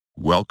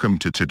Welcome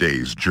to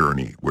today's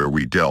journey where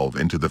we delve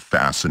into the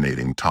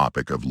fascinating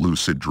topic of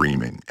lucid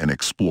dreaming and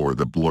explore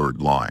the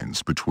blurred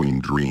lines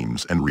between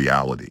dreams and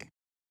reality.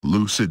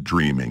 Lucid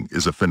dreaming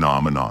is a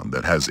phenomenon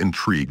that has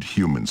intrigued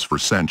humans for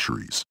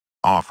centuries,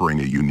 offering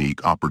a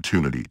unique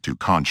opportunity to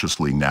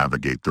consciously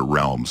navigate the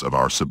realms of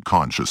our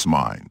subconscious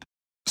mind.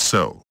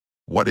 So,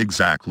 what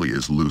exactly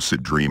is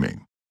lucid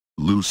dreaming?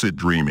 Lucid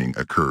dreaming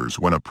occurs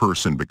when a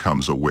person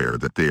becomes aware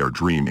that they are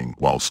dreaming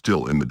while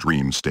still in the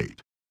dream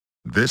state.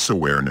 This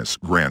awareness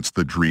grants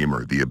the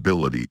dreamer the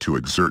ability to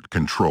exert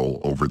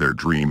control over their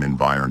dream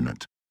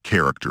environment,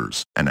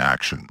 characters, and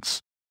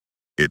actions.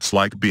 It's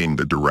like being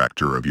the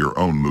director of your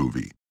own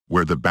movie,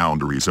 where the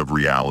boundaries of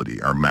reality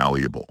are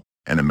malleable,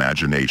 and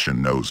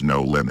imagination knows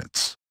no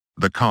limits.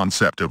 The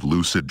concept of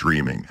lucid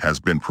dreaming has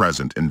been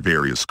present in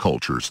various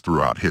cultures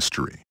throughout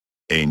history.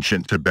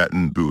 Ancient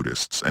Tibetan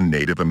Buddhists and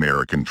Native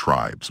American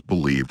tribes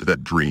believed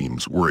that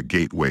dreams were a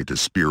gateway to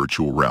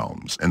spiritual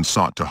realms and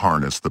sought to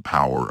harness the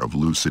power of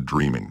lucid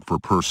dreaming for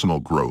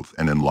personal growth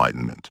and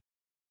enlightenment.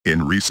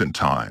 In recent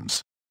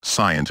times,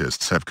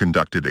 scientists have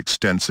conducted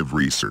extensive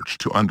research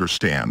to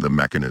understand the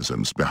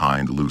mechanisms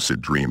behind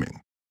lucid dreaming.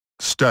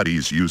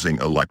 Studies using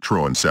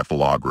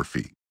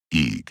electroencephalography,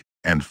 EEG,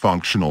 and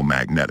functional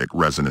magnetic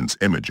resonance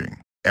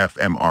imaging,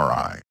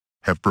 fMRI,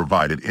 have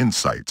provided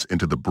insights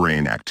into the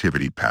brain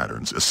activity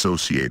patterns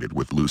associated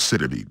with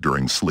lucidity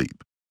during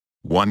sleep.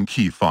 One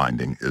key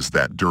finding is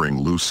that during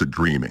lucid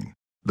dreaming,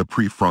 the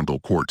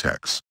prefrontal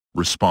cortex,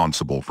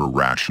 responsible for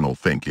rational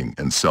thinking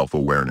and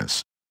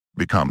self-awareness,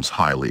 becomes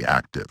highly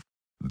active.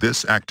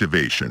 This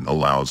activation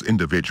allows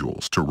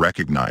individuals to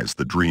recognize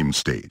the dream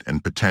state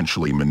and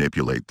potentially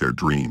manipulate their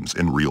dreams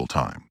in real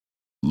time.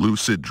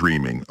 Lucid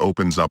dreaming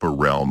opens up a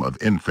realm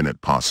of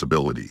infinite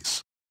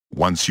possibilities.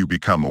 Once you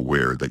become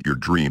aware that you're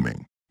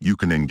dreaming, you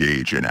can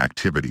engage in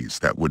activities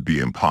that would be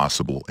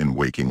impossible in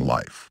waking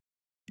life.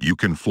 You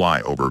can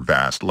fly over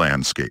vast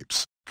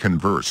landscapes,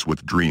 converse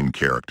with dream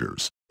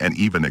characters, and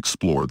even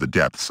explore the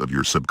depths of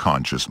your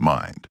subconscious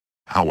mind.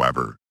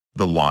 However,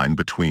 the line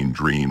between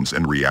dreams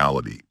and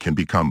reality can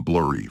become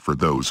blurry for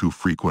those who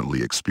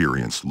frequently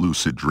experience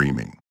lucid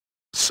dreaming.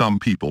 Some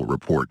people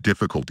report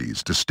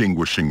difficulties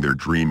distinguishing their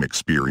dream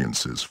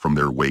experiences from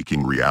their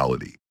waking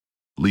reality,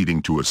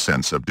 leading to a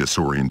sense of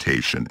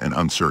disorientation and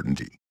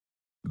uncertainty.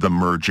 The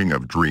merging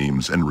of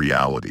dreams and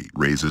reality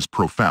raises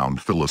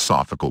profound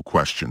philosophical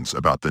questions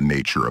about the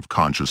nature of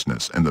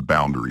consciousness and the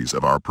boundaries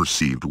of our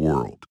perceived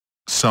world.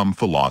 Some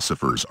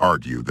philosophers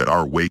argue that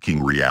our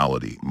waking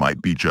reality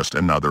might be just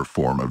another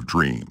form of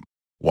dream,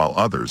 while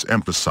others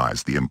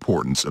emphasize the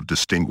importance of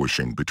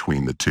distinguishing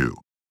between the two.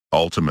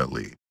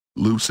 Ultimately,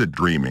 lucid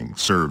dreaming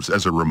serves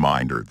as a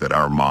reminder that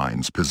our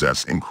minds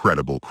possess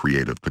incredible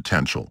creative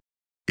potential.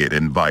 It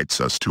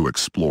invites us to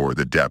explore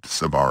the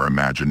depths of our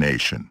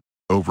imagination,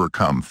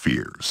 overcome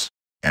fears,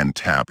 and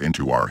tap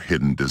into our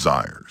hidden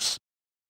desires.